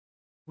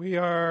We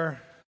are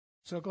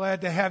so glad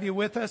to have you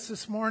with us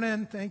this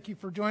morning. Thank you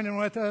for joining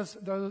with us.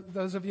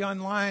 Those of you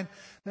online,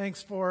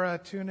 thanks for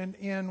tuning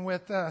in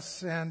with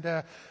us.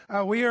 And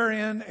we are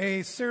in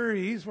a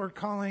series we're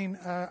calling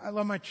I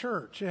Love My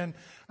Church. And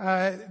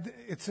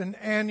it's an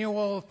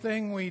annual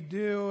thing we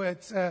do.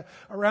 It's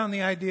around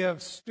the idea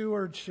of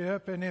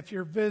stewardship. And if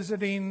you're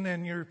visiting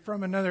and you're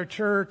from another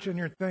church and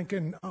you're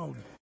thinking, oh,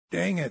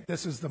 dang it,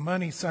 this is the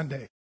money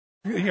Sunday.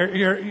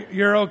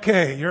 You're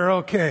okay. You're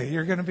okay.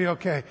 You're going to be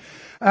okay.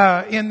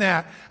 In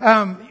that,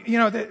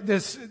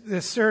 this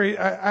series,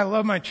 I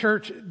love my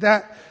church.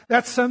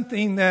 That's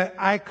something that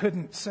I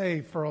couldn't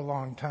say for a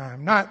long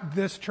time. Not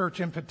this church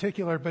in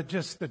particular, but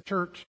just the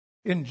church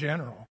in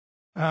general.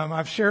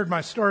 I've shared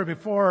my story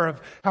before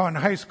of how in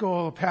high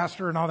school, a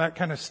pastor and all that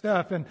kind of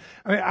stuff. And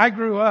I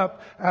grew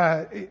up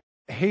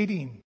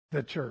hating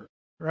the church.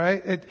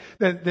 Right?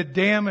 The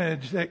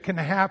damage that can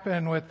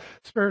happen with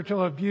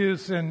spiritual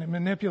abuse and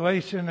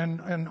manipulation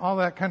and all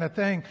that kind of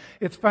thing.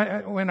 It's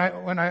fun when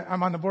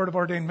I'm on the board of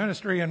ordained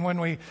ministry, and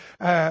when we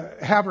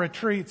have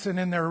retreats and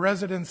in their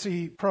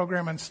residency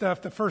program and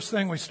stuff, the first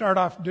thing we start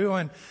off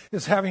doing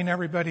is having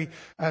everybody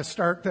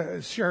start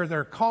to share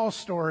their call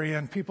story,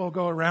 and people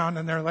go around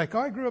and they're like, "Oh,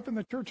 I grew up in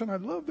the church and I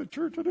love the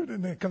church," and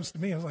then it comes to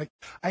me and it's like,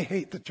 "I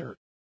hate the church.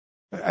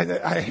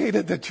 I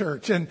hated the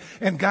church, and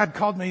God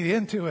called me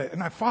into it,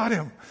 and I fought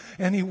him,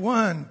 and he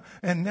won,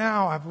 and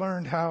now I've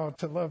learned how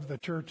to love the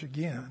church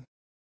again.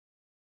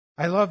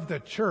 I love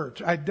the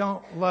church. I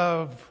don't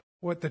love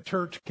what the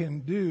church can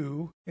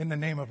do in the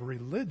name of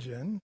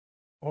religion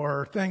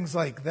or things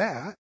like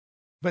that,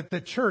 but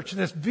the church,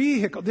 this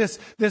vehicle, this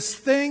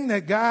thing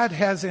that God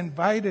has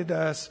invited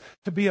us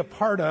to be a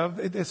part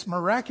of, this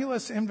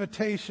miraculous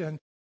invitation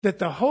that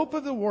the hope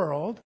of the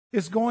world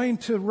is going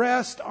to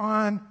rest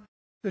on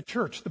the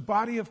church, the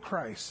body of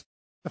Christ,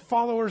 the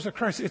followers of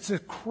Christ. It's a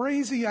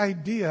crazy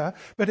idea,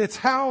 but it's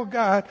how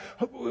God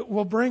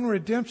will bring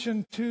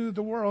redemption to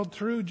the world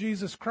through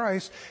Jesus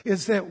Christ,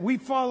 is that we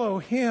follow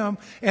him,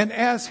 and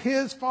as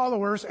his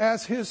followers,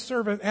 as his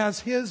servant, as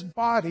his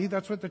body,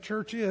 that's what the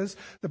church is,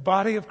 the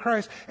body of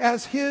Christ,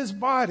 as his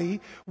body,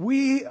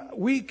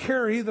 we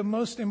carry the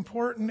most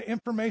important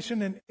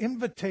information and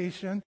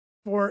invitation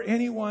for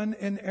anyone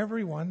and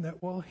everyone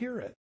that will hear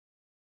it.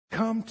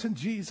 Come to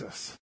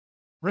Jesus.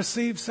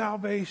 Receive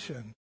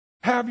salvation.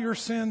 Have your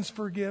sins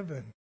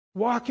forgiven.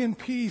 Walk in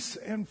peace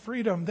and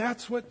freedom.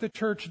 That's what the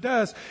church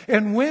does.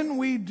 And when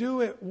we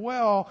do it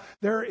well,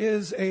 there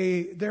is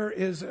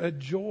a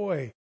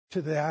joy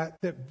to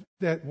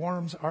that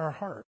warms our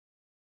heart.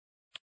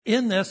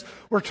 In this,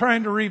 we're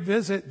trying to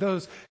revisit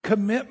those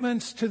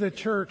commitments to the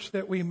church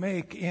that we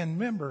make in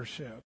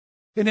membership.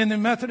 And in the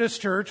Methodist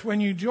Church,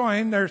 when you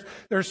join,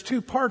 there's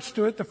two parts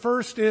to it. The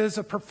first is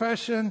a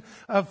profession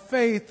of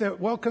faith that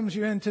welcomes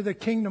you into the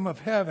kingdom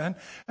of heaven.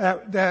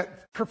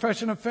 That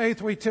profession of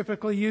faith, we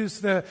typically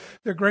use the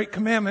great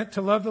commandment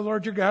to love the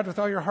Lord your God with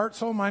all your heart,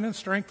 soul, mind, and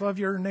strength. Love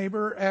your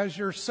neighbor as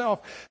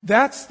yourself.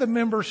 That's the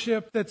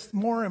membership that's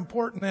more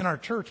important than our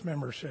church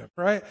membership,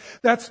 right?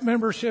 That's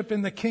membership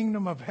in the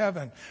kingdom of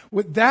heaven.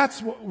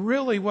 That's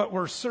really what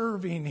we're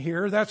serving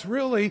here. That's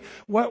really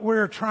what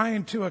we're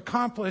trying to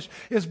accomplish,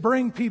 is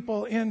bring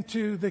people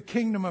into the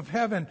kingdom of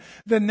heaven.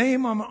 The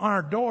name on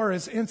our door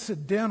is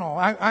incidental.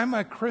 I'm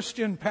a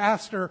Christian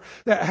pastor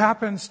that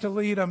happens to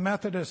lead a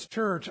Methodist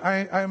church.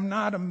 I'm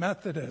not a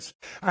Methodist.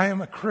 I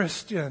am a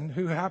Christian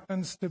who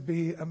happens to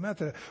be a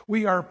Methodist.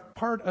 We are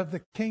part of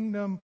the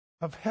kingdom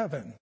of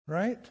heaven,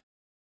 right?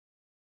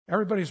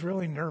 Everybody's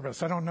really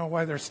nervous. I don't know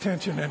why there's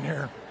tension in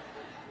here.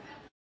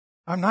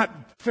 I'm not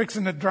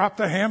fixing to drop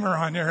the hammer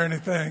on you or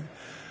anything.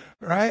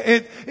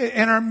 Right?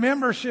 And our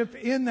membership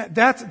in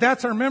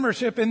that's our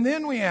membership. And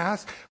then we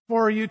ask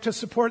for you to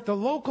support the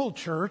local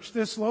church,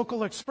 this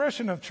local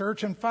expression of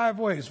church, in 5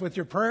 ways: with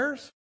your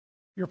prayers,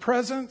 your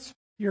presence,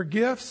 your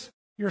gifts,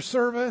 your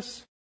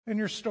service, and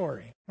your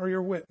story or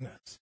your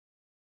witness.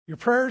 Your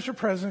prayers, your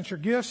presence, your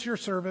gifts, your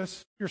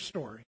service, your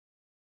story.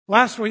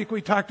 Last week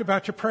we talked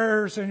about your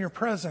prayers and your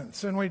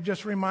presence, and we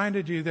just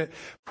reminded you that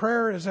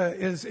prayer is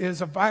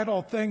a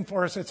vital thing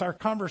for us. It's our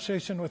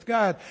conversation with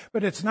God,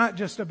 but it's not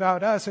just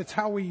about us. It's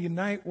how we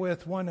unite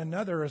with one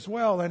another as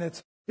well, and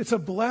it's a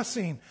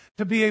blessing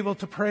to be able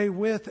to pray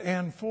with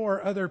and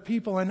for other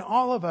people. And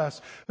all of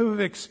us who have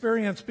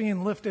experienced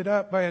being lifted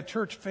up by a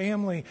church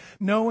family,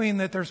 knowing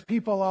that there's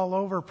people all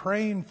over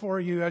praying for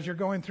you as you're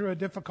going through a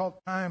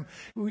difficult time,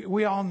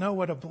 we all know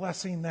what a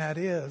blessing that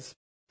is.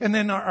 And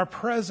then our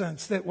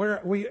presence, that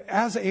we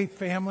as a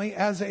family,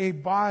 as a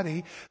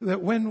body,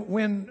 that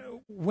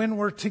when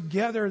we're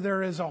together,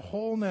 there is a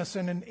wholeness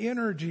and an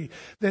energy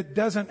that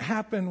doesn't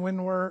happen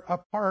when we're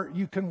apart.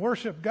 You can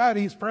worship God.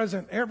 He's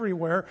present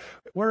everywhere.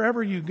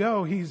 Wherever you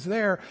go, He's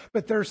there.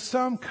 But there's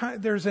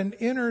an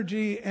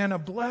energy and a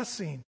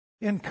blessing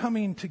in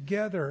coming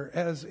together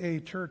as a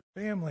church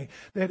family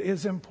that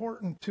is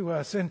important to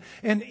us. And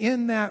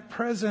in that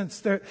presence,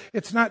 that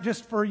it's not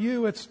just for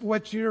you, it's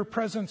what your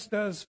presence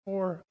does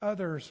for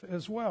others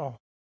as well.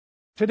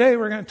 Today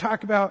we're going to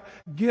talk about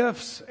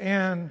gifts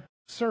and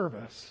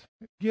service.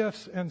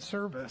 Gifts and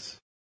service.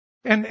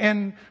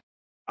 And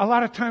a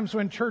lot of times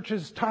when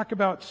churches talk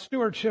about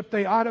stewardship,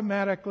 they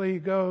automatically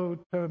go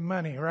to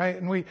money, right?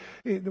 And we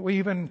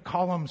even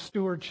call them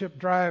stewardship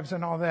drives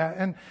and all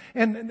that.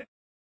 And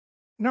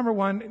number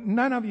one,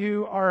 none of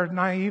you are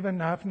naive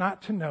enough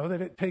not to know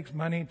that it takes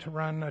money to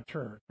run a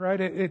church, right?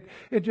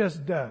 It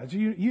just does.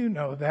 You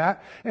know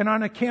that. And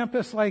on a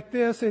campus like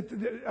this,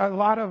 a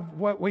lot of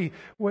what we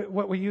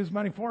use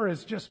money for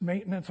is just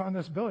maintenance on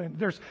this building.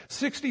 There's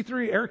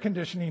 63 air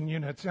conditioning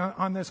units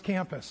on this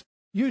campus.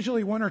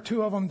 Usually one or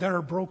two of them that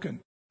are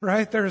broken,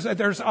 right?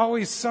 There's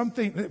always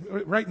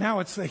something. Right now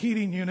it's the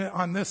heating unit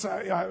on this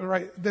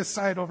this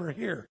side over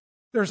here.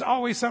 There's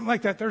always something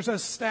like that. There's a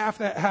staff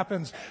that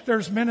happens.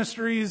 There's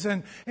ministries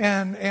and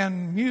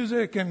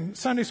music and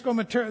Sunday school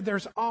material.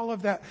 There's all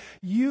of that.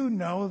 You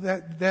know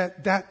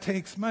that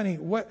takes money.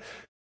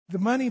 The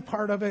money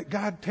part of it,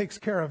 God takes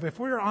care of.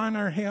 If we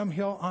honor Him,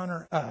 He'll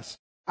honor us.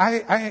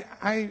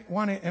 I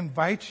want to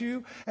invite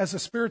you as a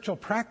spiritual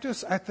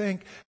practice. I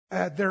think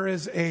there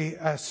is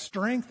a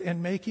strength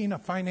in making a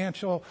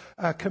financial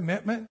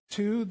commitment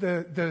to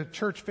the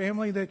church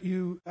family that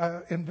you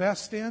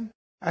invest in.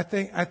 I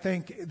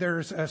think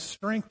there's a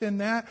strength in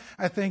that.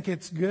 I think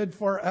it's good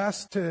for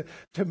us to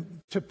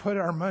put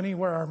our money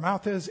where our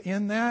mouth is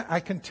in that.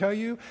 I can tell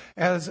you,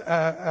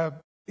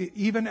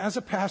 even as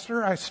a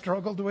pastor, I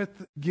struggled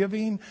with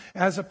giving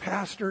as a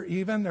pastor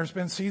even. There's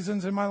been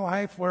seasons in my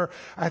life where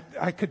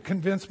I could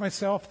convince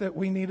myself that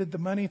we needed the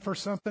money for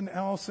something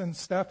else and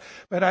stuff.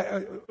 But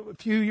a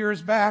few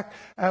years back,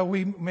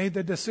 we made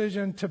the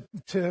decision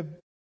to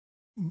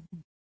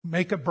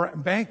make a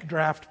bank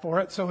draft for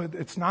it, so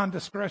it's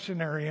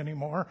non-discretionary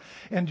anymore,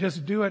 and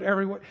just do it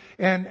every way.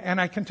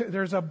 And I can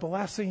there's a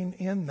blessing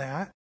in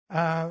that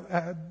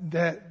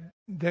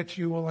that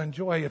you will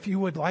enjoy. If you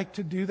would like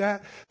to do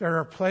that, there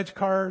are pledge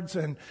cards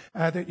and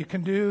that you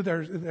can do.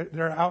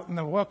 They're out in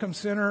the Welcome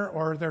Center,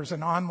 or there's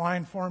an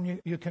online form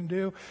you can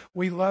do.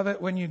 We love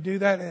it when you do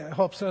that. It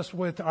helps us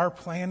with our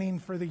planning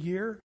for the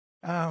year.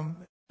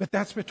 But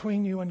that's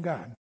between you and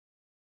God.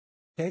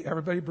 Okay,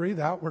 everybody breathe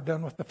out. We're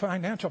done with the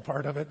financial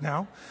part of it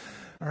now.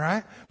 All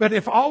right? But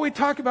if all we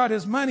talk about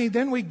is money,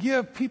 then we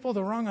give people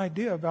the wrong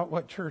idea about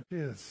what church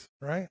is,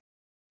 right?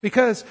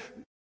 Because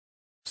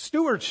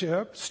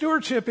stewardship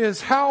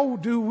is how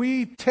do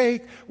we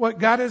take what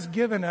God has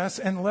given us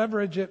and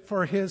leverage it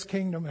for His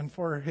kingdom and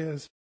for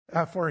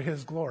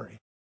His glory,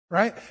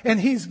 right? And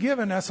He's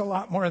given us a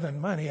lot more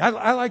than money.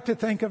 I like to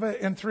think of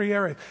it in three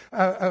areas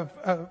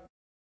of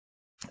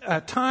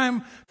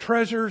time,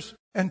 treasures,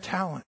 and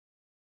talent.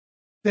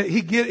 That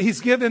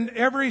He's given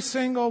every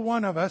single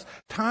one of us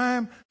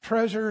time,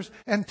 treasures,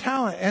 and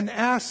talent, and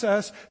asks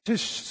us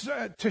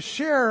to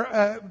share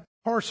a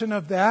portion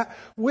of that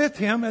with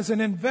Him as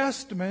an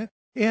investment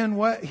in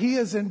what He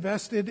has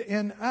invested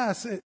in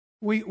us.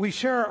 We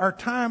share our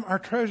time, our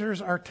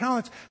treasures, our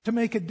talents to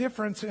make a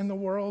difference in the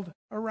world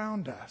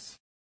around us.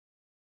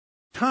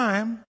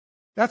 Time,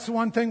 that's the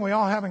one thing we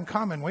all have in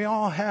common. We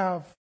all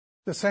have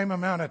the same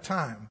amount of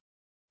time.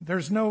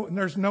 There's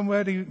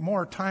nobody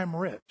more time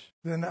rich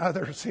than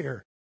others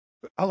here.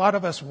 A lot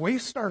of us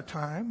waste our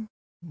time,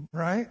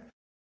 right?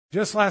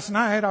 Just last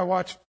night, I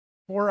watched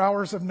 4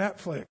 hours of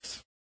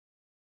Netflix.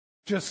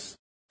 Just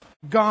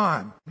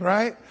gone,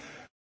 right?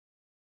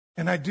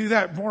 And I do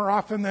that more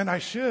often than I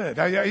should.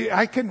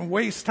 I can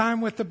waste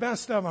time with the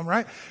best of them,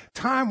 right?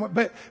 Time,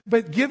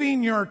 but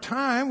giving your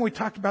time, we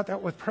talked about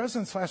that with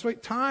presence last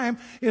week. Time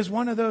is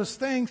one of those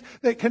things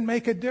that can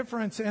make a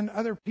difference in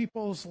other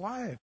people's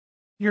lives.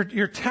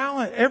 Your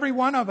talent, every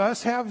one of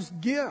us has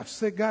gifts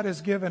that God has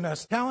given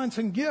us, talents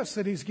and gifts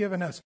that He's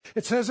given us.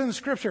 It says in the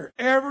Scripture,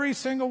 every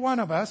single one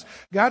of us,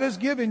 God has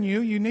given you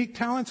unique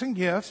talents and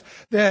gifts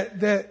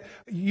that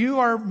you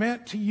are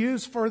meant to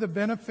use for the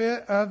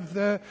benefit of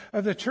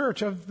the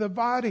church, of the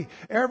body.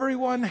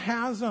 Everyone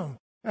has them.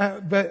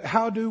 But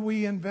how do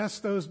we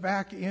invest those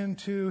back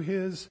into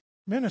His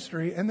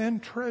ministry? And then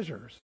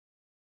treasures.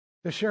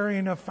 The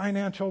sharing of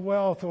financial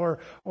wealth or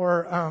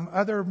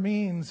other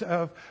means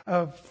of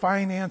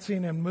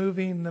financing and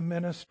moving the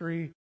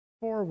ministry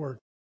forward.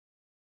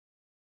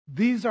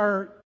 These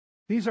are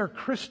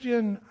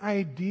Christian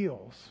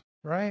ideals,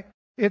 right?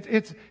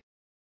 It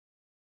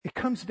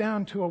comes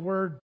down to a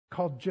word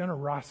called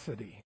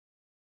generosity,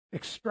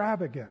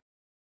 extravagant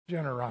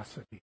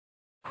generosity,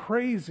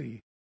 crazy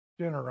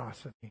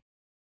generosity,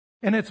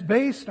 and it's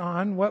based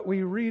on what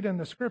we read in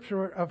the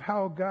Scripture of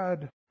how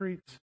God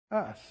treats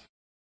us.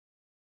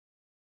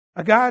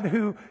 A God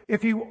who,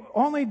 if He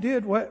only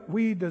did what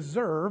we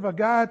deserve, a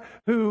God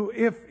who,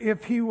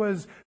 if He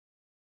was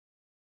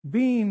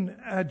being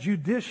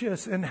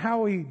judicious in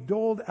how He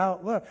doled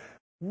out love,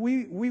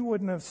 we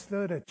wouldn't have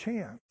stood a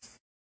chance.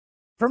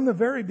 From the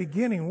very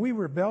beginning, we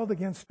rebelled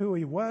against who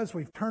He was.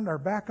 We've turned our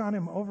back on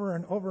Him over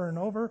and over and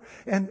over,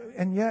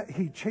 and yet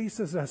He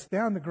chases us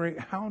down, the great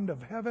hound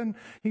of heaven.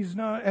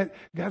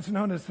 God's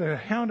known as the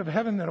hound of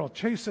heaven that'll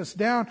chase us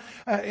down.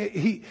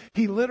 He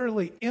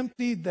literally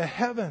emptied the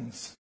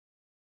heavens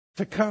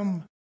to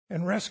come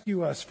and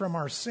rescue us from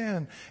our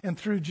sin. And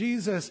through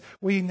Jesus,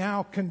 we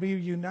now can be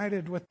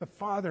united with the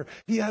Father.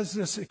 He has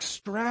this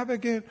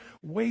extravagant,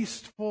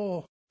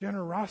 wasteful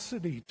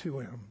generosity to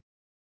him.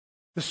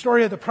 The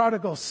story of the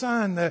prodigal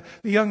son, the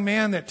young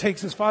man that takes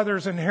his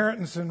father's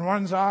inheritance and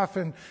runs off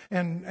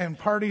and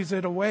parties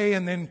it away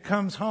and then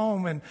comes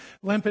home and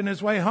limping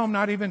his way home,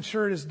 not even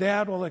sure his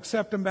dad will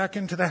accept him back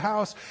into the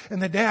house.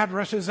 And the dad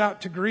rushes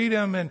out to greet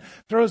him and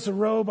throws the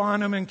robe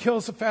on him and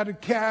kills the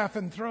fatted calf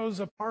and throws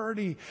a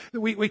party.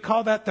 We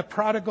call that the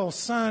prodigal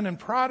son. And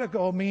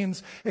prodigal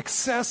means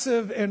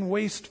excessive and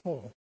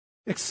wasteful.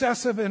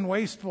 Excessive and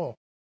wasteful.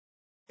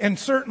 And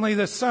certainly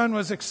the son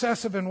was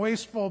excessive and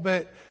wasteful,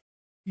 but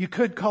you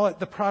could call it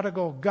the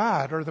prodigal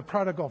God or the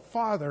prodigal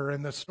father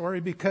in the story,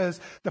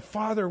 because the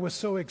father was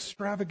so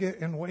extravagant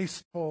and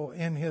wasteful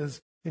in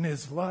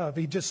his love.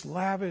 He just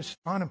lavished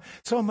on him,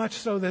 so much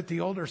so that the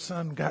older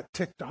son got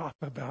ticked off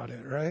about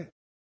it, right?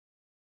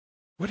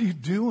 What are you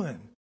doing?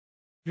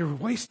 You're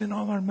wasting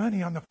all our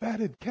money on the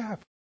fatted calf.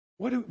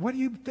 What do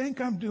you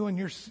think I'm doing?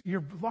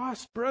 Your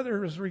lost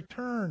brother has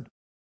returned.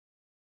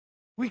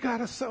 We got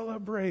to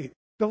celebrate.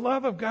 The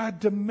love of God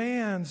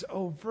demands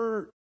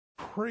overt,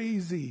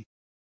 crazy,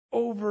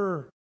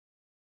 over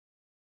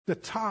the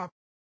top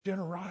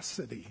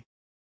generosity.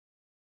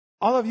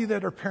 All of you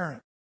that are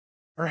parents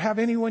or have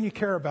anyone you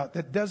care about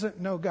that doesn't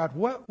know God,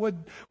 what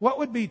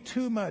would be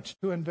too much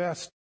to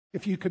invest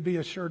if you could be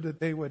assured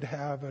that they would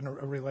have a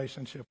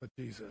relationship with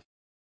Jesus?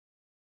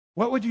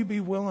 What would you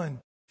be willing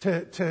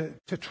to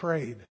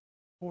trade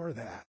for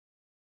that?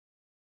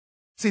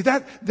 See,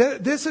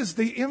 this is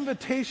the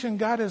invitation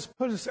God has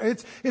put us.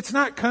 It's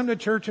not come to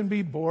church and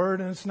be bored,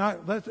 and it's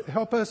not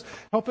help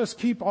us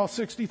keep all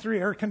 63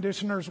 air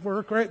conditioners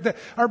work. Right?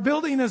 Our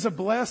building is a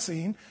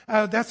blessing.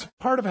 That's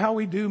part of how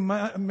we do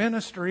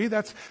ministry.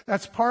 That's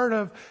part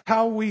of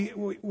how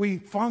we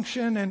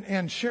function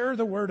and share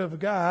the Word of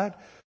God.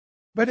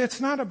 But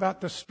it's not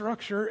about the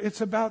structure.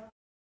 It's about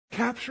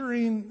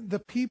capturing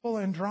the people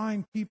and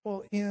drawing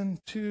people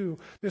into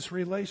this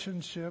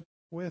relationship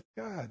with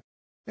God.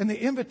 And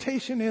the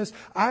invitation is,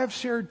 I've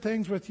shared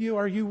things with you.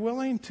 Are you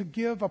willing to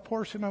give a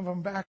portion of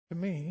them back to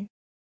me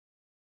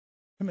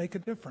to make a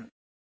difference?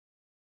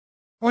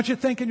 I want you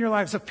to think in your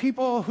lives of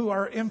people who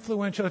are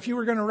influential. If you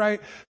were going to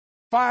write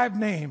 5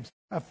 names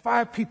of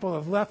 5 people who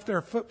have left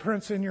their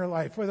footprints in your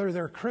life, whether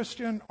they're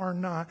Christian or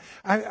not,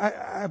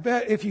 I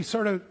bet if you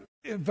sort of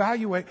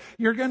evaluate,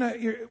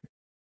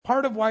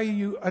 part of why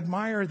you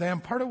admire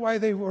them, part of why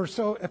they were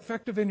so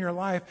effective in your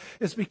life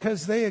is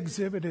because they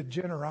exhibited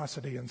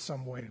generosity in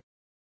some way.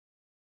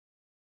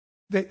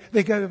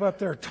 They gave up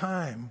their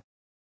time.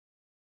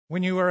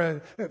 When you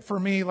were, for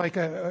me,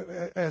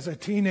 as a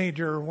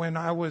teenager, when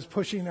I was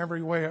pushing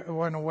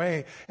everyone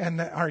away, and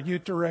our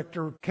youth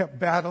director kept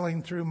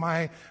battling through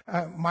my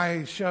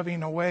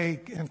shoving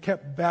away and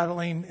kept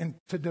battling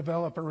to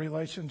develop a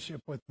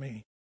relationship with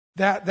me.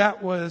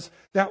 That was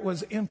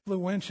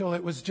influential.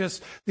 It was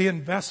just the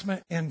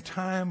investment in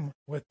time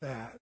with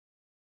that.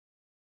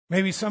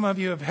 Maybe some of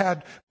you have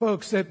had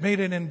folks that made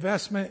an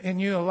investment in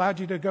you, allowed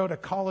you to go to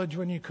college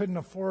when you couldn't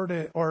afford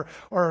it, or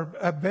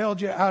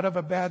bailed you out of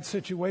a bad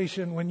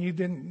situation when you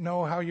didn't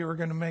know how you were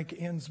going to make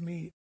ends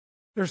meet.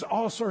 There's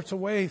all sorts of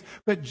ways,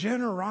 but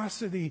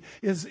generosity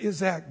is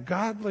that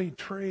godly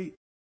trait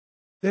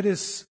that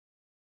is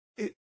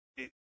it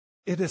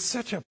is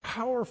such a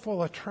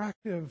powerful,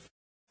 attractive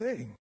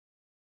thing.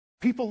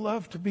 People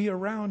love to be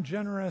around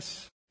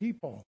generous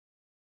people.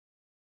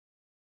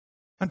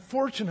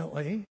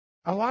 Unfortunately,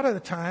 a lot of the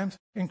times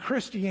in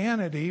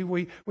Christianity,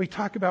 we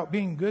talk about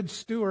being good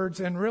stewards,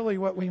 and really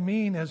what we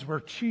mean is we're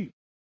cheap.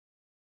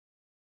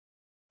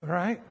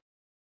 Right?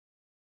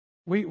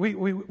 We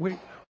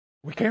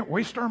can't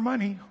waste our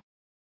money.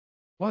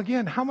 Well,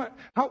 again,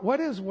 what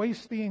is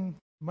wasting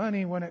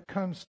money when it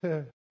comes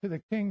to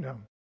the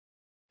kingdom?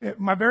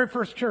 My very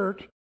first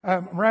church,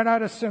 right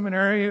out of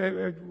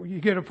seminary, you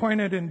get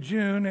appointed in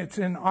June. It's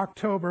in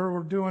October.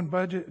 We're doing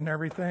budget and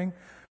everything.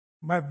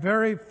 My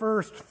very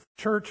first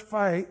church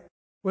fight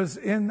was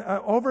in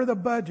over the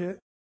budget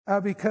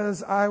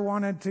because I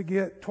wanted to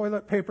get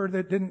toilet paper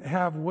that didn't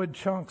have wood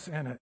chunks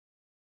in it.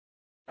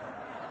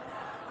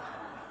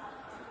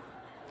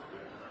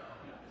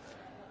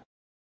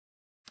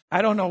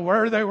 I don't know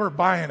where they were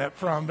buying it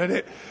from,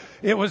 but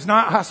it was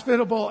not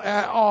hospitable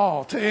at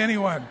all to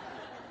anyone.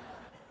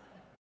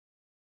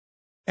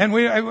 And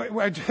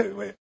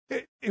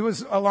it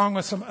was along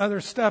with some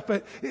other stuff,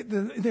 but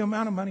the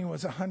amount of money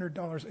was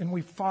 $100, and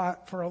we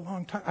fought for a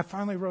long time. I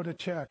finally wrote a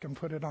check and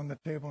put it on the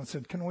table and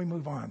said, "Can we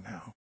move on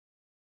now?"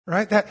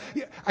 Right?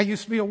 I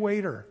used to be a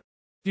waiter.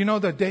 Do you know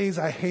the days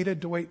I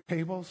hated to wait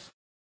tables?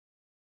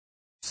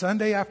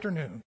 Sunday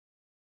afternoon.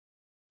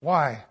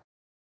 Why?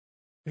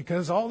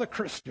 Because all the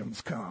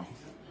Christians come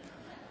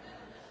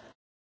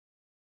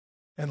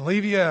and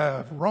leave you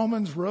a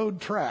Romans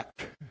Road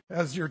tract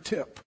as your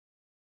tip.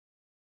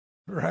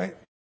 Right?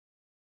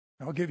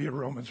 I'll give you a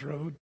Romans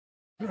Road.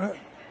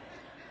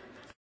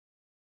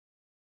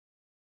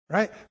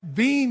 Right?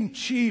 Being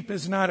cheap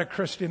is not a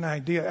Christian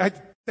idea.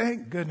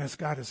 Thank goodness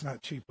God is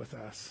not cheap with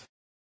us.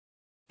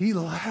 He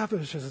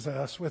lavishes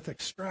us with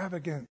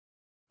extravagant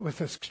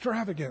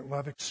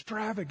love,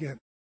 extravagant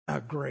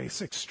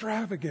grace,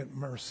 extravagant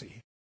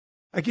mercy,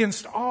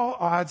 against all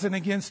odds and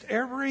against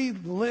every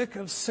lick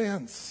of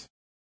sense.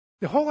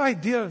 The whole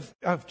idea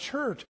of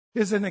church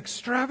is an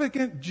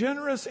extravagant,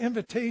 generous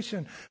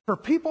invitation for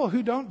people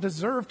who don't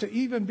deserve to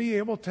even be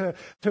able to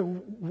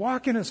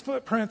walk in his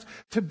footprints,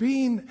 to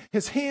being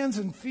his hands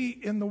and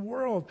feet in the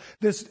world.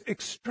 This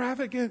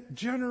extravagant,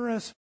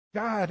 generous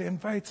God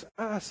invites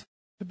us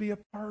to be a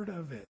part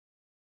of it.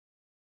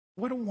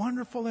 What a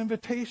wonderful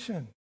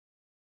invitation.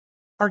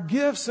 Our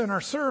gifts and our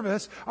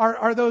service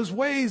are those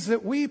ways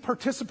that we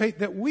participate,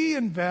 that we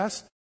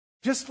invest,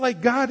 just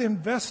like God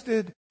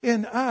invested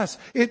in us.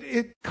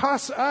 It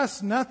costs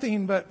us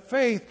nothing but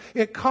faith.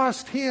 It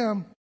cost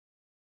him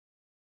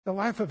the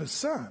life of his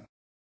son,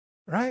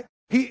 right?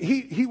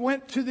 He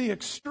went to the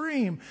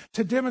extreme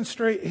to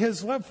demonstrate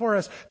his love for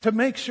us, to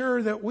make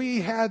sure that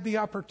we had the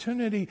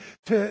opportunity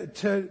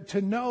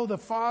to know the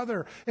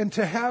Father and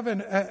to have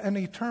an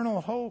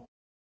eternal hope.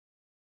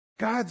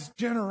 God's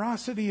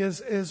generosity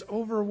is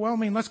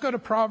overwhelming. Let's go to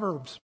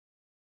Proverbs.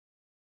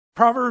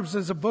 Proverbs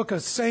is a book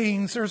of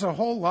sayings. There's a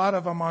whole lot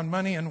of them on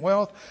money and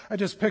wealth. I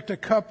just picked a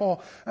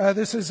couple.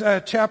 This is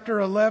chapter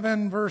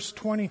 11, verse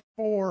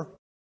 24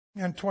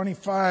 and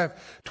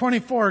 25.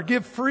 24,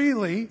 give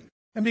freely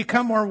and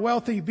become more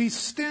wealthy. Be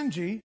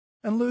stingy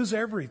and lose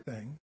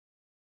everything.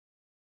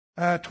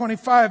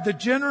 25, the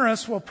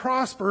generous will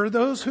prosper.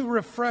 Those who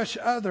refresh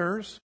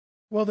others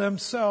will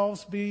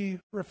themselves be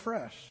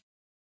refreshed.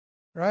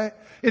 Right?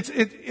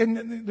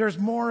 And there's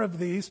more of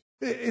these.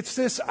 It's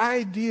this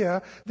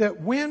idea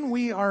that when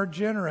we are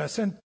generous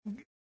and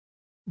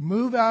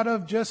move out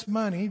of just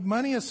money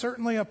is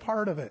certainly a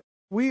part of it.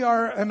 We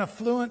are an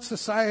affluent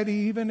society.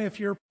 Even if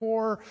you're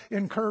poor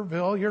in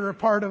Kerrville, you're a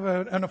part of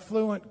an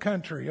affluent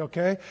country,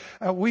 okay?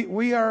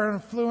 We are an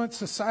affluent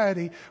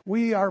society.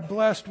 We are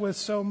blessed with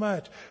so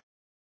much.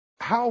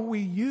 How we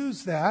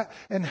use that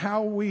and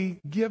how we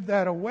give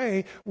that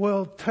away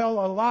will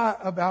tell a lot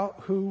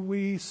about who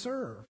we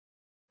serve.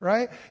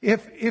 Right?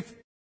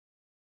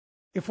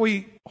 If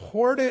we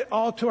hoard it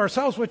all to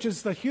ourselves, which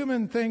is the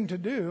human thing to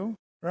do,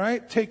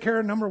 right? Take care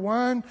of number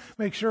one,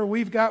 make sure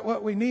we've got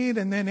what we need,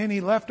 and then any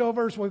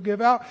leftovers we'll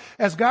give out.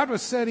 As God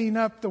was setting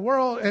up the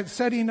world and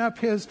setting up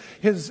his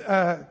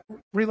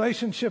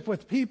relationship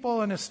with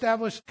people and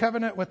established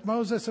covenant with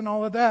Moses and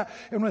all of that,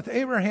 and with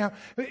Abraham,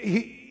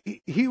 he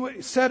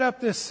set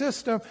up this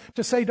system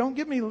to say, don't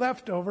give me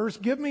leftovers,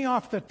 give me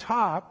off the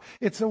top.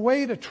 It's a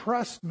way to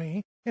trust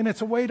me, and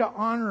it's a way to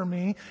honor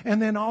me, and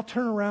then I'll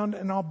turn around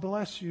and I'll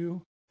bless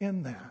you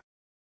in that.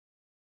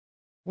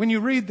 When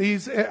you read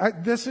these,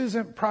 this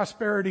isn't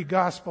prosperity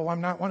gospel. I'm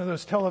not one of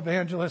those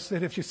televangelists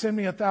that if you send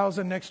me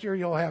 1,000 next year,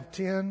 you'll have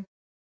 10.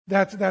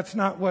 That's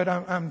not what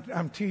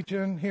I'm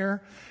teaching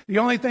here. The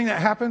only thing that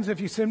happens if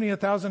you send me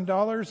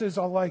 $1,000 is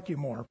I'll like you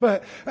more.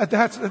 But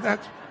that's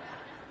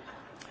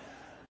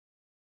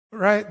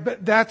right.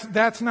 But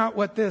that's not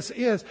what this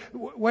is.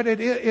 What it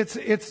is,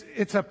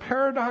 it's a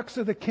paradox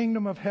of the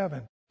kingdom of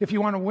heaven. If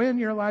you want to win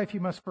your life, you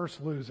must first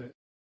lose it.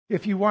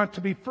 If you want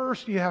to be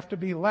first, you have to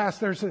be last.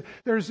 There's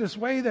this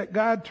way that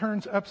God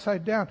turns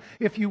upside down.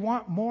 If you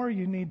want more,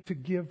 you need to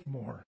give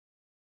more.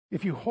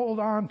 If you hold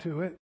on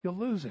to it, you'll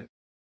lose it.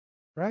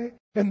 Right?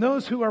 And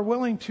those who are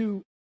willing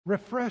to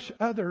refresh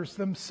others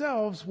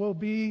themselves will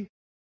be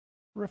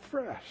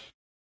refreshed.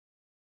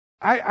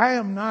 I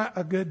am not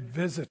a good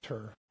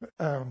visitor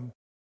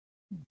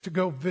to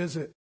go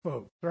visit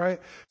folks,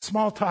 right?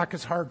 Small talk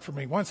is hard for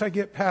me. Once I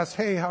get past,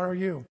 hey, how are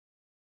you?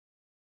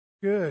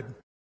 Good.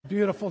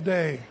 Beautiful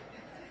day.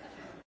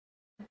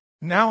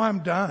 Now I'm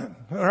done.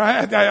 All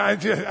right.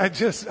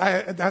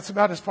 That's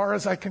about as far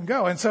as I can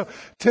go. And so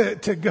to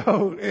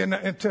go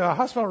into a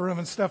hospital room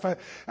and stuff,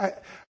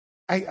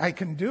 I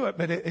can do it,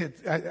 but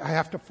I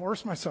have to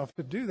force myself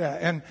to do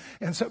that.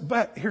 And so,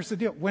 but here's the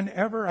deal.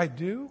 Whenever I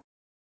do,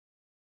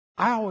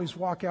 I always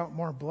walk out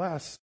more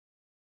blessed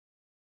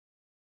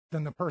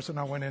than the person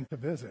I went in to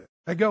visit.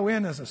 I go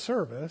in as a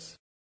service.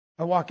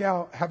 I walk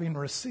out having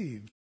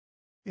received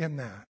in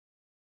that.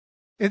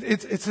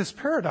 It's this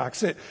paradox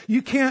that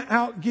you can't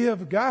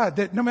outgive God.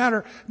 That no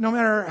matter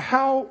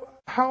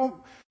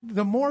how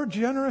the more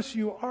generous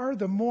you are,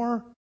 the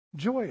more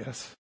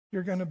joyous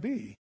you're going to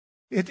be.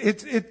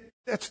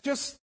 That's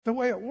just the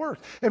way it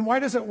works. And why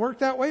does it work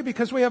that way?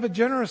 Because we have a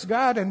generous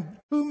God, and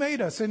who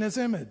made us in His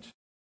image?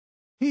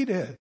 He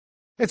did.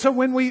 And so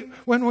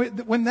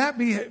when that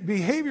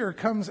behavior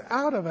comes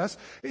out of us,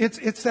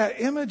 it's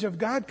that image of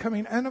God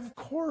coming, and of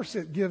course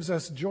it gives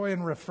us joy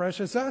and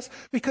refreshes us,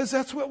 because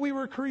that's what we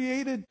were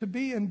created to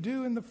be and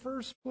do in the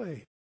first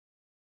place.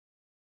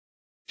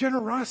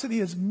 Generosity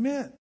is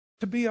meant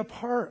to be a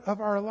part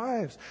of our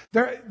lives.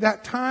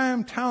 That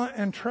time, talent,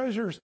 and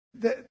treasures,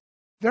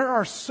 there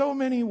are so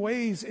many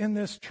ways in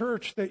this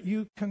church that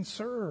you can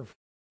serve.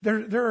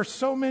 There are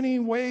so many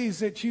ways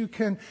that you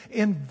can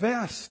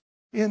invest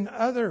in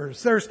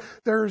others.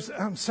 There's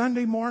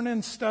Sunday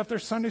morning stuff.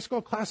 There's Sunday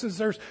school classes.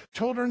 There's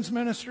children's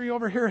ministry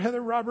over here.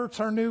 Heather Roberts,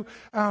 our new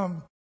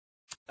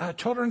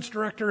children's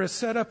director, has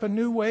set up a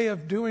new way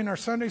of doing our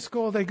Sunday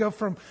school. They go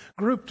from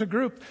group to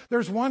group.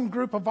 There's one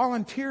group of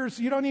volunteers.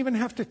 You don't even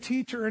have to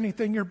teach or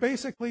anything. You're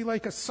basically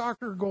like a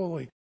soccer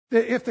goalie.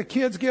 If the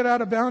kids get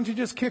out of bounds, you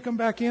just kick them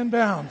back in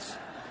bounds.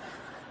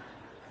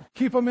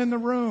 Keep them in the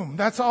room.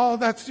 That's all.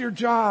 That's your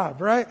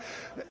job, right?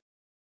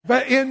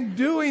 But in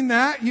doing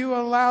that, you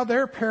allow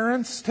their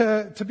parents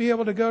to be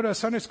able to go to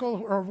Sunday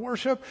school or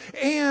worship,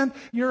 and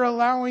you're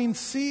allowing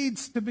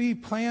seeds to be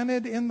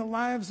planted in the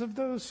lives of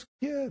those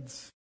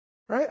kids,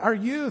 right? Our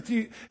youth,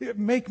 you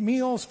make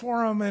meals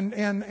for them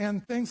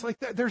and things like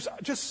that. There's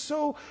just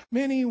so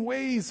many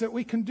ways that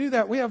we can do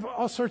that. We have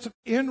all sorts of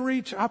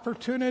in-reach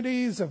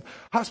opportunities of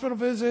hospital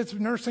visits,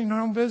 nursing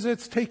home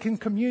visits, taking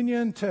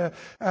communion to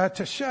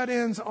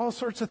shut-ins, all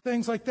sorts of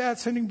things like that,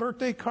 sending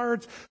birthday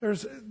cards.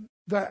 There's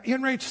the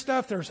in-reach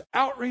stuff, there's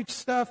outreach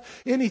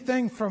stuff,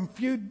 anything from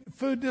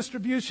food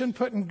distribution,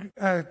 putting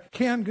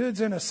canned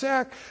goods in a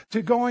sack,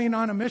 to going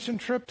on a mission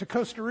trip to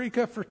Costa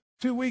Rica for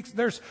 2 weeks.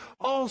 There's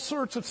all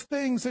sorts of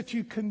things that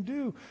you can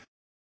do.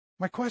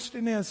 My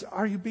question is,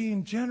 are you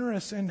being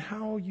generous in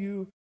how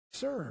you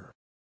serve?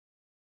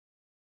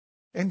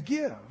 And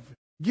give.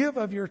 Give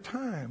of your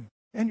time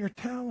and your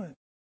talent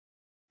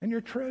and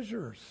your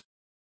treasures.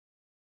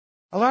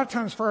 A lot of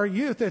times for our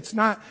youth, it's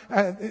not,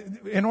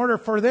 in order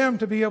for them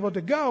to be able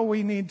to go,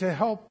 we need to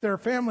help their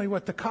family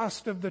with the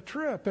cost of the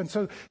trip. And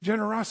so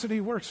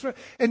generosity works.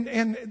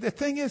 And the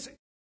thing is,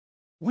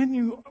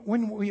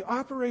 when we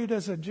operate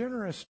as a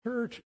generous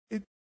church,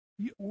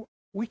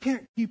 we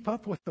can't keep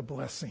up with the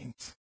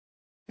blessings.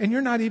 And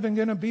you're not even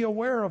going to be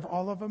aware of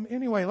all of them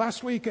anyway.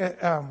 Last week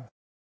at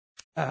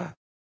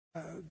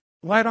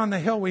Light on the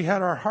Hill, we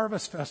had our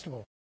Harvest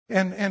Festival.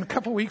 And a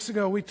couple weeks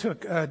ago, we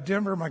took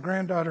Denver, my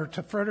granddaughter,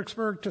 to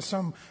Fredericksburg to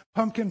some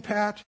pumpkin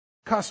patch.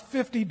 Cost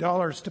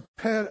 $50 to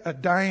pet a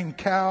dying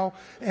cow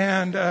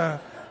and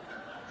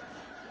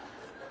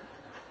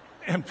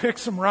pick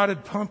some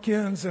rotted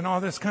pumpkins and all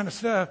this kind of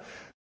stuff.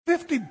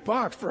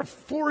 $50 for a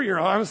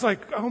 4-year-old. I was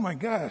like, oh my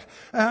God.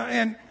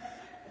 And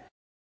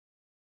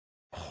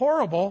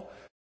horrible.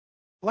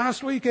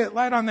 Last week at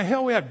Light on the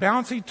Hill, we had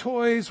bouncy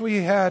toys, we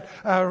had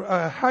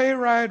a high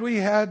ride, we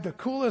had the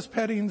coolest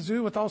petting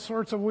zoo with all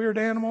sorts of weird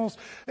animals,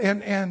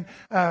 and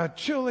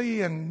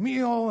chili and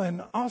meal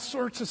and all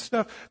sorts of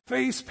stuff,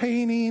 face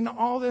painting,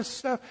 all this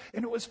stuff,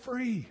 and it was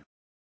free.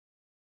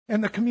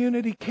 And the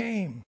community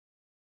came.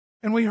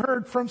 And we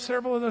heard from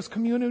several of those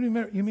community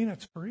members, you mean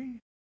it's free?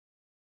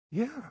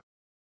 Yeah.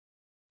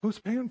 Who's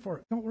paying for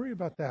it? Don't worry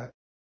about that.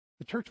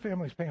 The church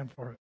family's paying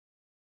for it.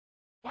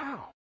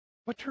 Wow.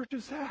 What church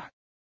is that?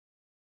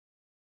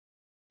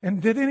 And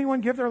did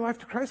anyone give their life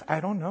to Christ? I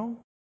don't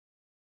know.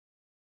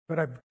 But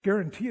I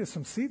guarantee you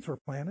some seeds were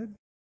planted.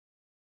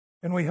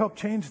 And we helped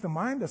change the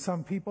mind of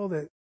some people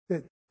that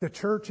the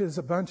church is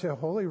a bunch of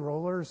holy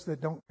rollers that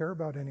don't care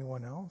about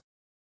anyone else.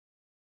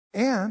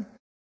 And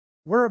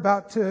we're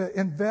about to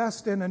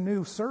invest in a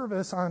new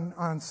service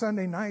on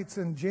Sunday nights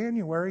in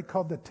January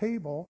called The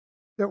Table,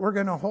 that we're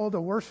going to hold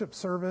a worship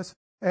service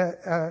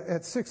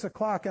at 6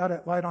 o'clock out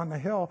at Light on the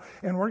Hill.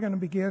 And we're going to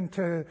begin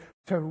to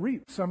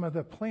reap some of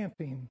the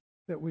planting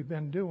that we've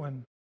been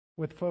doing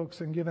with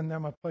folks and giving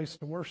them a place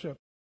to worship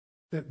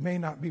that may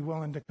not be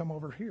willing to come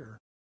over here.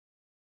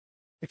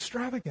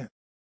 Extravagant.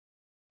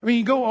 I mean,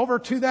 you go over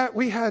to that,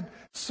 we had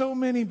so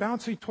many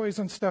bouncy toys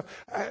and stuff.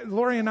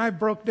 Lori and I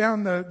broke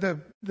down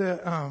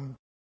the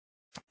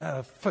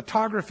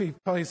photography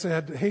place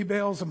that had hay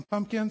bales and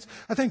pumpkins.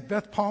 I think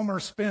Beth Palmer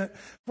spent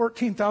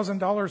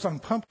 $14,000 on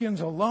pumpkins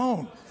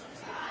alone.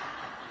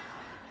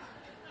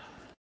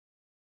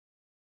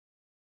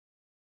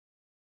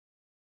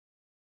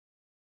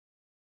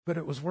 But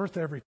it was worth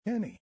every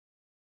penny,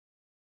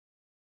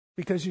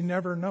 because you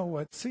never know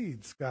what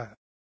seeds got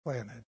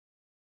planted,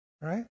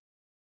 right?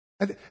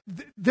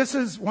 This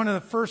is one of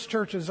the first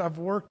churches I've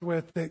worked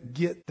with that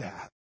get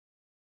that.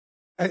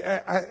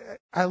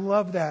 I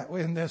love that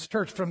in this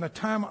church. From the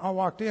time I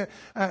walked in,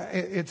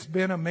 it's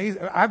been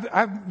amazing.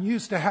 I'm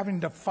used to having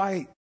to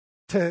fight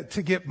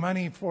to get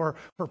money for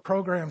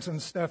programs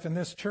and stuff, and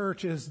this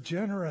church is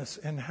generous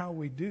in how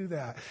we do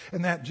that.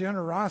 And that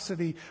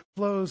generosity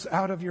flows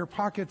out of your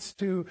pockets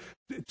to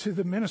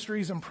the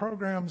ministries and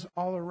programs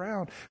all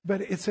around.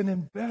 But it's an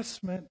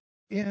investment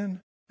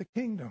in the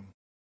kingdom.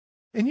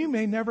 And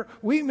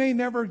we may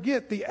never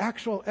get the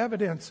actual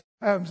evidence.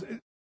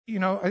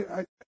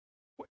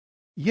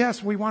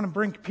 Yes, we want to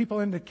bring people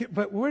into,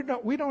 but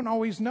we don't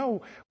always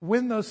know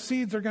when those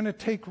seeds are going to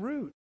take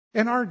root.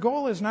 And our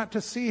goal is not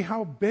to see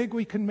how big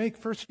we can make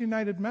First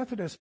United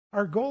Methodist.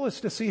 Our goal is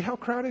to see how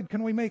crowded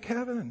can we make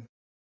heaven.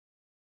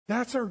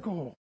 That's our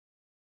goal.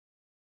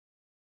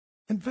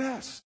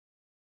 Invest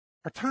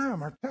our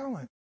time, our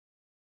talent.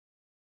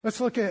 Let's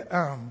look at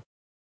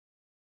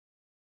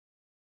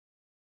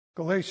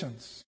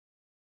Galatians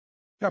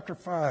chapter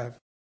 5.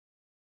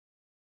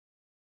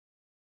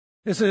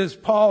 This is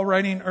Paul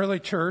writing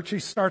early church. He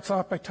starts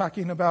off by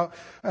talking about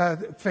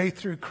faith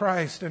through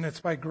Christ, and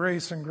it's by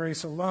grace and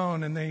grace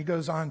alone. And then he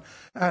goes on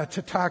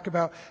to talk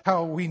about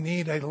how we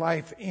need a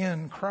life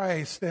in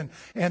Christ. And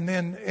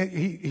then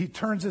he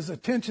turns his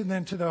attention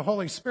then to the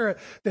Holy Spirit,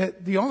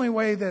 that the only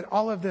way that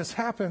all of this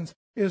happens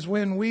is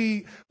when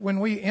we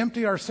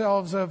empty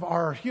ourselves of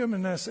our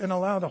humanness and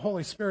allow the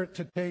Holy Spirit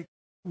to take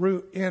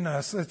root in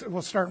us.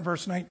 We'll start in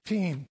verse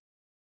 19.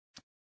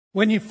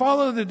 When you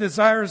follow the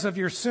desires of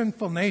your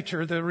sinful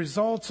nature, the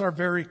results are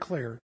very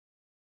clear.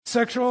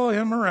 Sexual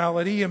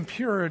immorality,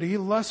 impurity,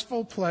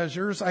 lustful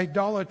pleasures,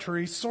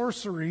 idolatry,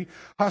 sorcery,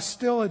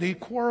 hostility,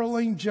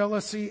 quarreling,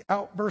 jealousy,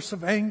 outbursts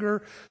of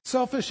anger,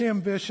 selfish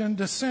ambition,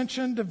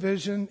 dissension,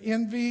 division,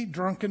 envy,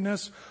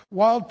 drunkenness,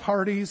 wild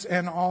parties,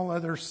 and all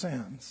other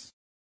sins.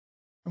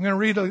 I'm going to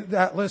read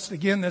that list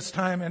again this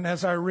time, and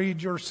as I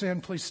read your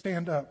sin, please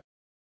stand up.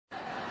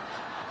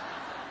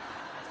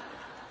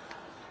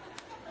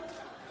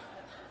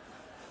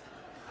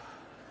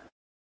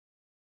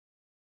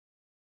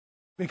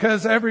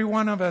 Because every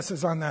one of us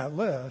is on that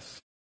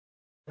list,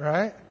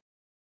 right?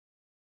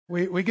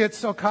 We get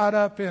so caught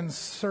up in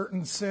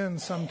certain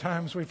sins,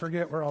 sometimes we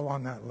forget we're all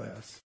on that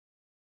list.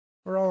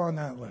 We're all on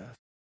that list.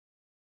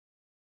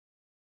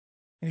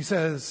 And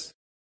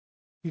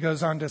he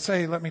goes on to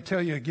say, let me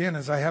tell you again,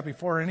 as I have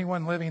before,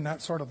 anyone living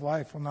that sort of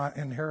life will not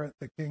inherit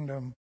the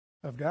kingdom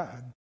of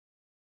God.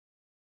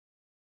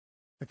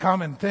 The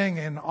common thing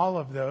in all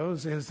of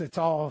those is it's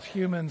all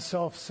human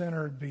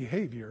self-centered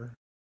behavior.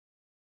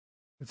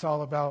 It's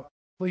all about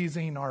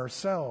pleasing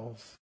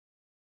ourselves,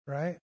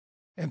 right?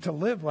 And to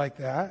live like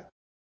that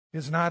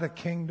is not a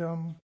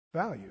kingdom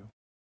value.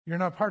 You're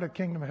not part of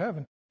kingdom of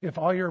heaven if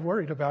all you're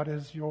worried about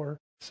is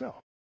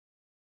yourself.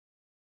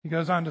 He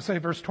goes on to say,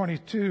 verse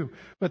 22,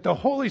 but the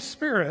Holy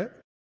Spirit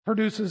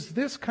produces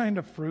this kind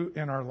of fruit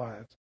in our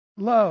lives: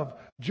 love,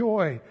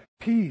 joy,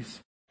 peace,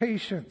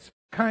 patience,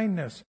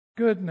 kindness,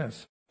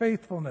 goodness,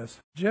 faithfulness,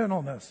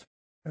 gentleness,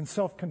 and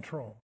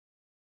self-control.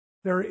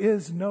 There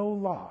is no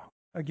law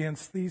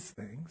against these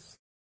things.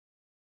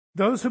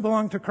 Those who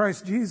belong to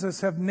Christ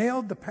Jesus have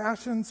nailed the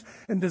passions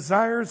and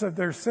desires of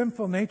their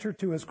sinful nature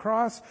to his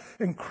cross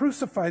and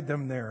crucified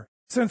them there.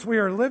 Since we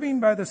are living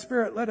by the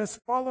Spirit, let us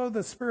follow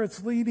the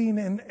Spirit's leading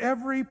in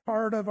every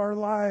part of our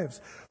lives.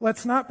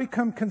 Let's not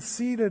become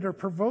conceited or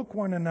provoke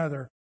one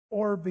another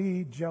or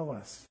be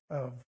jealous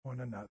of one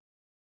another.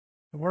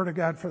 The word of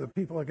God for the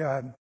people of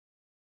God.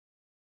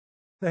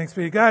 Thanks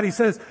be to God. He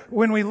says,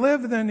 when we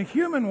live in the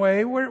human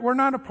way, we're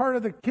not a part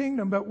of the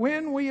kingdom, but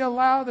when we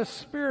allow the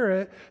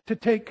Spirit to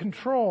take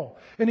control.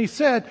 And he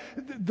said,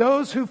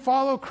 those who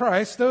follow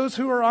Christ, those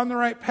who are on the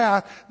right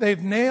path,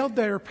 they've nailed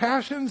their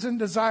passions and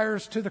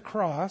desires to the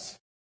cross.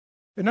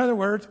 In other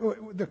words,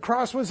 the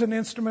cross was an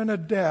instrument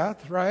of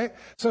death, right?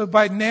 So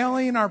by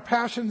nailing our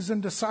passions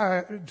and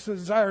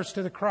desires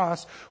to the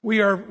cross,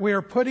 we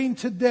are putting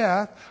to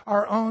death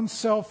our own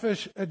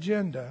selfish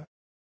agenda.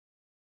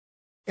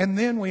 And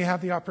then we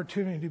have the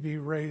opportunity to be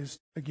raised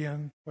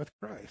again with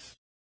Christ.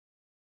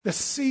 The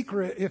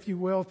secret, if you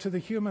will, to the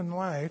human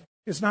life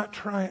is not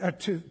trying,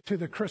 to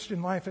the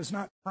Christian life is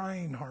not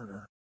trying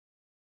harder.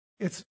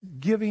 It's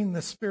giving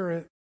the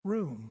Spirit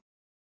room.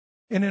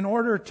 And in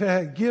order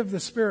to give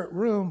the Spirit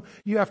room,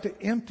 you have to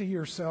empty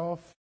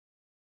yourself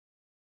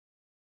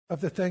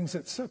of the things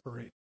that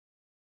separate.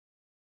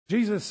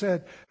 Jesus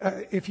said,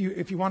 if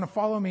you want to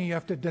follow me, you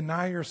have to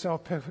deny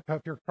yourself, pick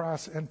up your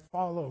cross, and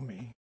follow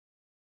me.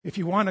 If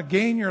you want to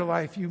gain your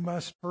life, you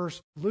must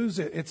first lose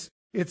it.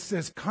 It's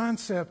this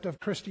concept of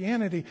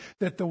Christianity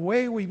that the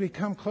way we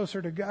become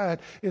closer to God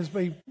is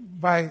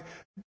by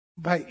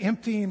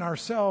emptying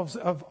ourselves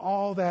of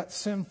all that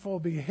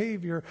sinful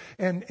behavior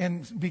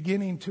and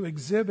beginning to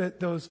exhibit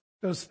those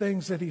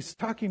things that he's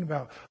talking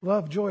about: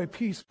 love, joy,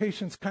 peace,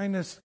 patience,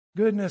 kindness,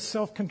 goodness,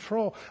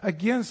 self-control.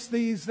 Against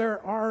these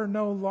there are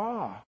no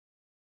law.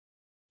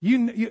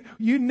 You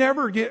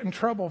never get in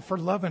trouble for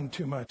loving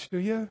too much, do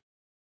you?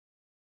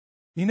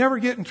 You never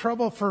get in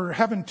trouble for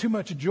having too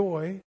much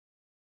joy,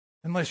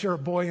 unless you're a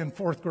boy in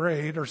 4th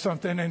grade or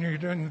something and you're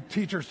doing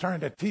teachers trying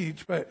to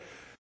teach. But,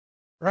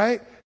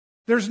 right?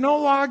 There's no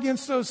law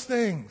against those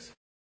things.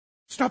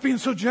 Stop being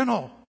so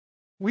gentle.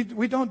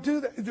 We don't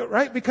do that,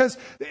 right? Because,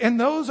 and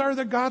those are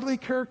the godly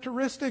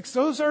characteristics.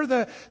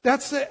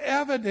 That's the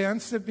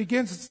evidence that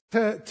begins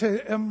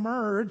to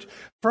emerge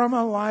from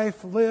a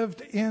life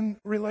lived in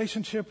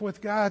relationship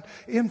with God,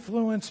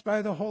 influenced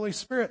by the Holy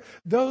Spirit.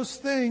 Those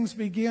things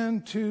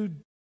begin to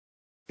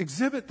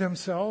exhibit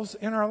themselves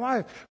in our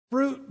life.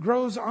 Fruit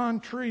grows on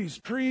trees.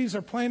 Trees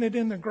are planted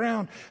in the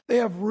ground. They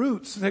have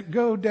roots that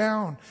go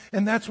down,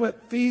 and that's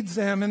what feeds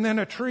them. And then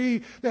a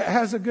tree that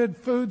has a good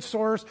food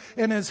source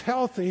and is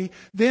healthy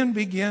then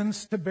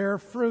begins to bear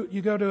fruit.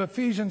 You go to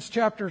Ephesians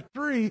chapter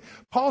 3,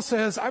 Paul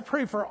says, I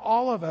pray for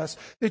all of us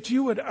that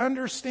you would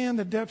understand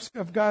the depths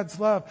of God's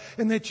love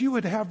and that you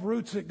would have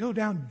roots that go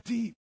down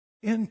deep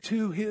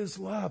into his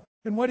love.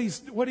 And what he's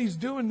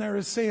doing there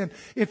is saying,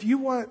 if you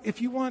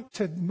want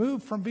to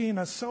move from being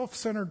a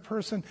self-centered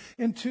person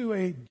into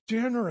a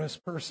generous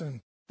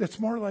person, that's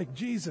more like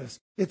Jesus.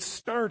 It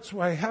starts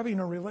by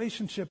having a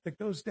relationship that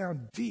goes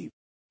down deep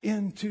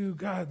into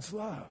God's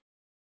love.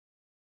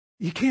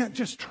 You can't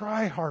just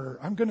try harder.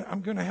 I'm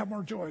gonna have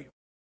more joy.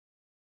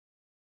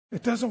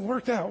 It doesn't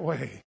work that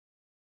way.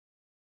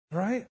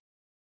 Right?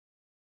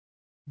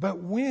 But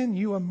when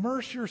you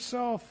immerse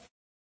yourself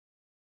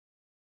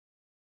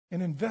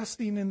in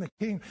investing in the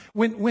kingdom,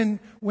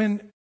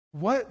 when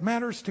what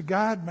matters to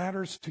God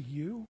matters to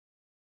you,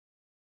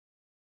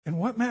 and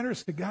what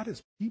matters to God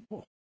is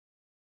people.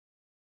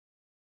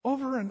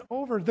 Over and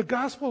over, the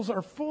Gospels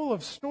are full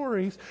of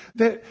stories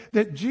that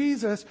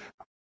Jesus,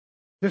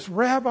 this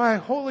rabbi,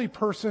 holy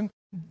person,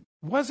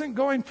 wasn't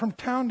going from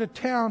town to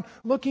town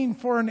looking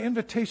for an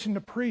invitation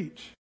to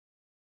preach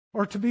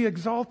or to be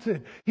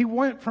exalted. He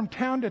went from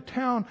town to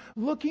town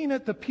looking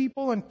at the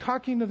people and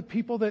talking to the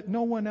people that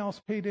no one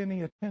else paid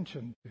any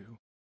attention to.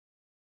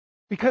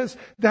 Because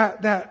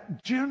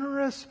that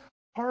generous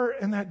heart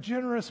and that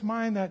generous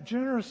mind, that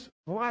generous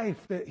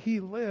life that he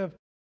lived,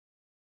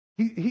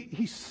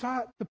 he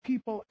sought the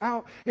people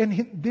out,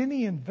 and then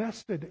he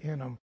invested in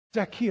them.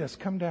 Zacchaeus,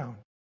 come down.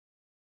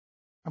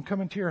 I'm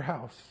coming to your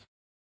house.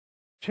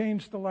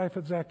 Changed the life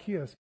of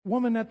Zacchaeus.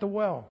 Woman at the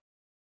well.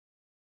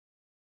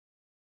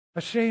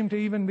 Ashamed to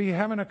even be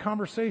having a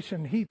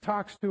conversation, he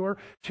talks to her,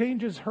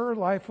 changes her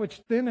life,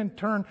 which then in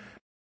turn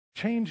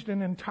changed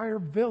an entire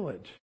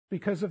village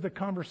because of the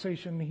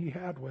conversation he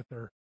had with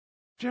her.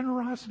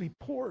 Generosity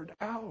poured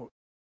out.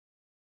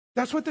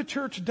 That's what the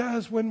church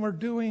does when we're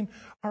doing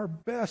our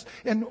best.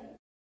 And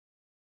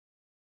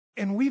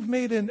we've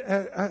made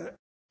a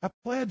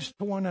pledge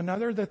to one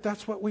another that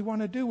that's what we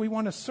want to do. We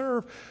want to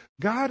serve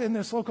God in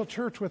this local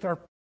church with our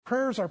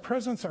prayers, our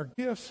presence, our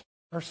gifts,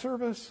 our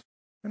service,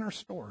 and our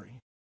story.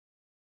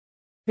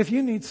 If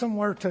you need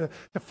somewhere to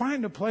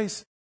find a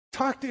place,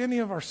 talk to any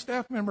of our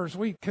staff members.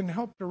 We can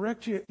help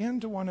direct you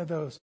into one of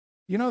those.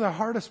 You know, the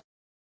hardest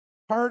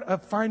part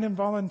of finding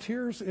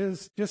volunteers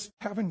is just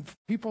having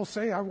people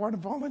say, I want to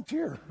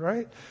volunteer,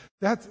 right?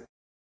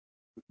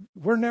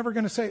 We're never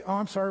going to say, oh,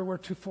 I'm sorry, we're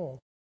too full.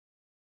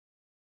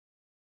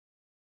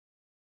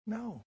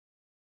 No.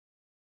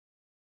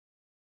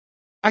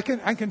 I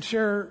can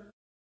share,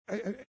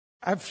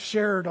 I've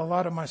shared a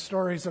lot of my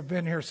stories. I've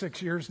been here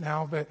 6 years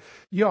now, but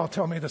you all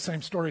tell me the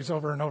same stories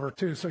over and over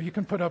too, so you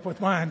can put up with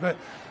mine. But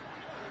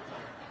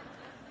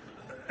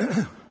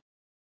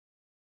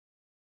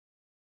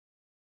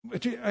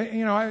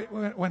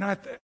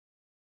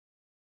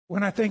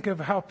when I think of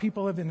how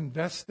people have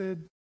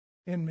invested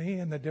in me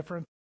and the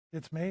difference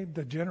it's made,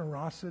 the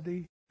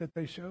generosity that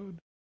they showed,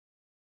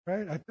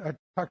 right? I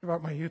talked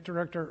about my youth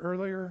director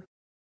earlier.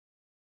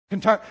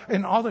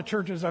 In all the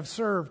churches I've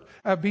served,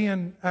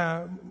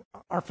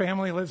 our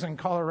family lives in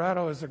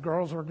Colorado as the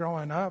girls were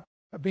growing up.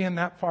 Being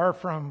that far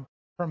from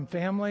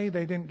family,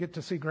 they didn't get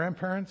to see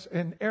grandparents.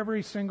 In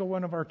every single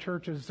one of our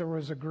churches, there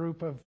was a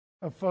group of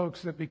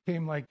folks that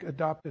became like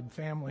adopted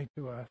family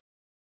to us.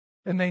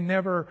 And they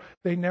never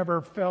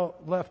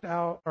felt left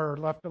out or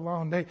left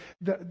alone.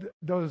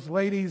 Those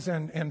ladies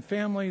and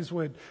families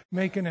would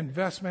make an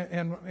investment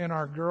in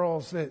our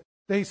girls that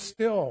they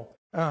still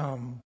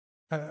are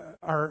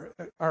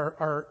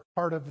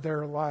part of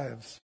their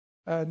lives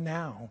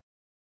now.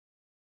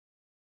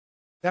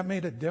 That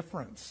made a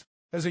difference.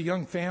 As a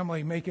young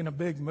family making a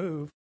big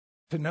move,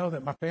 to know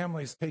that my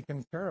family's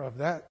taken care of,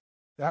 that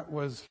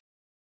was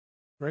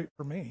great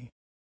for me.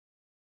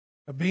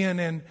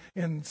 Being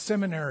in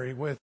seminary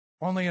with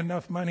only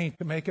enough money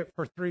to make it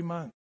for 3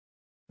 months,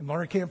 and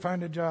Lori can't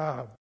find a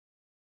job.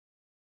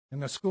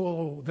 And the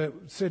school that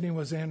Sydney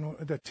was in,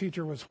 the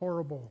teacher was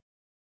horrible.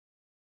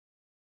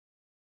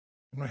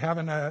 And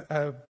having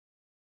a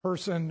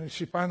person,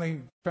 she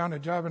finally found a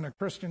job in a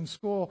Christian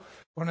school.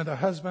 One of the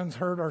husbands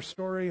heard our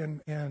story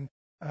and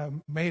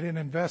made an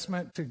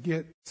investment to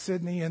get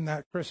Sydney in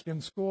that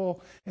Christian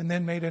school, and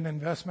then made an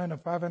investment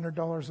of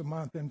 $500 a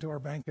month into our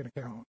banking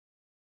account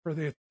for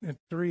the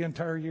 3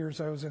 entire years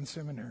I was in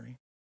seminary.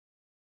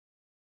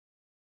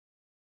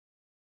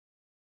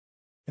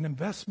 An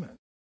investment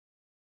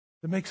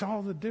that makes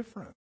all the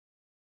difference.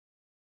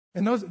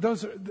 And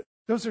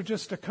those are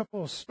just a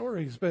couple of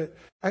stories, but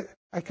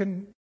I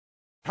can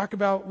talk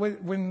about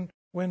when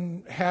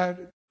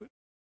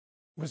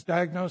was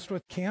diagnosed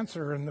with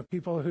cancer, and the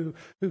people who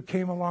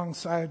came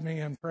alongside me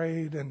and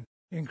prayed and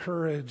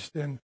encouraged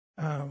and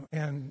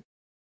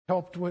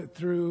helped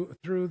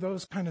through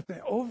those kind of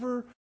things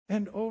over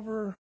and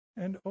over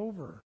and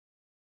over.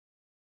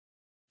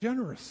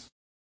 Generous.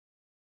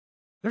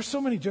 There's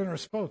so many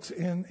generous folks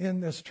in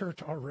this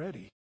church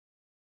already.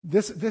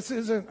 This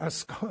isn't a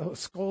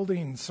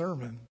scolding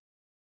sermon.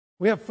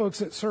 We have folks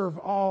that serve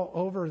all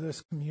over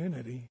this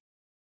community.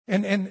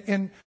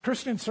 And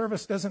Christian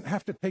service doesn't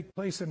have to take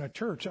place in a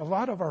church. A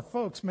lot of our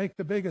folks make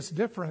the biggest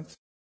difference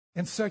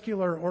in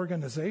secular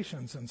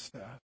organizations and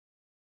stuff.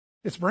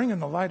 It's bringing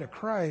the light of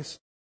Christ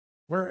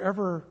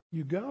wherever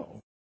you go.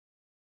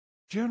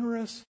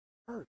 Generous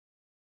heart.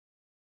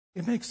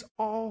 It makes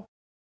all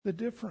the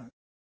difference.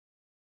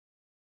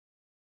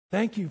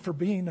 Thank you for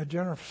being a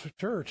generous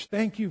church.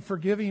 Thank you for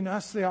giving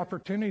us the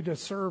opportunity to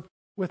serve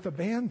with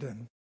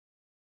abandon.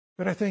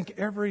 But I think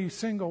every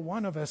single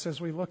one of us,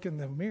 as we look in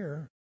the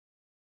mirror,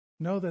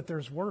 know that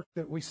there's work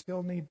that we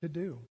still need to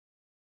do.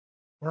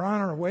 We're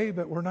on our way,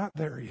 but we're not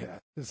there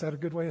yet. Is that a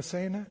good way of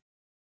saying it?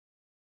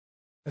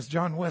 As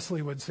John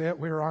Wesley would say it,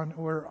 we're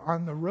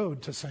on the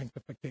road to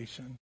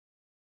sanctification.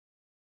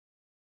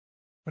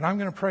 But I'm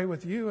going to pray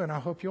with you, and I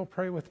hope you'll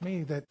pray with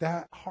me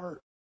that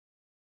heart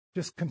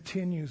just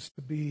continues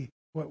to be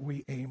what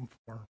we aim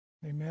for.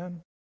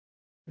 Amen?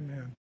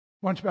 Amen.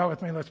 Why don't you bow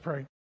with me? Let's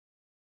pray.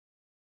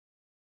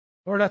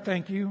 Lord, I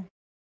thank you,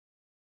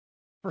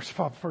 first of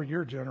all, for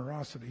your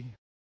generosity.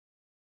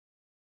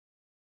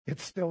 It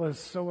still is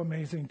so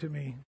amazing to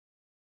me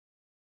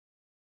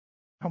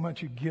how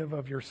much you give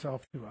of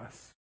yourself to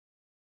us.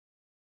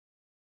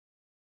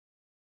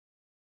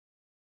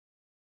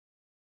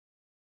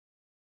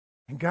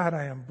 And God,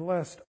 I am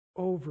blessed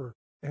over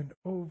and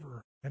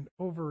over and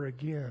over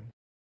again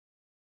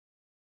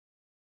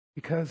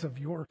because of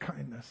your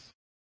kindness.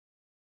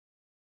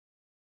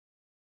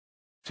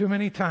 Too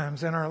many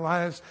times in our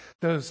lives,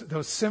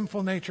 those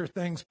sinful nature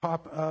things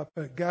pop up.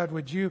 But God,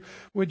 would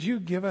you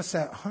give us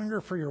that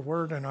hunger for your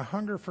word and a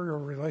hunger for your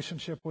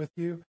relationship with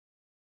you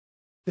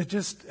that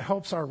just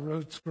helps our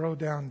roots grow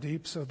down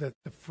deep so that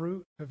the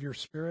fruit of your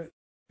Spirit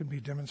can be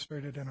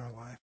demonstrated in our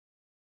life.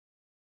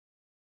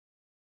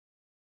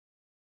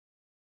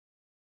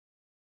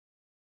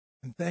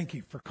 And thank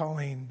you for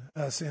calling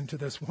us into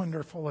this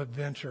wonderful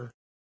adventure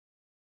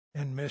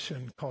and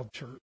mission called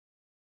church.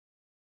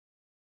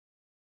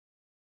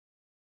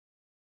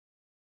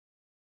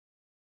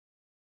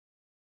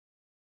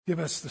 Give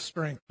us the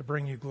strength to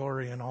bring you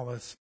glory in all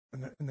this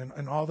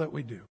and all that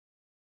we do.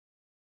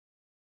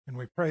 And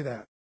we pray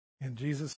that in Jesus'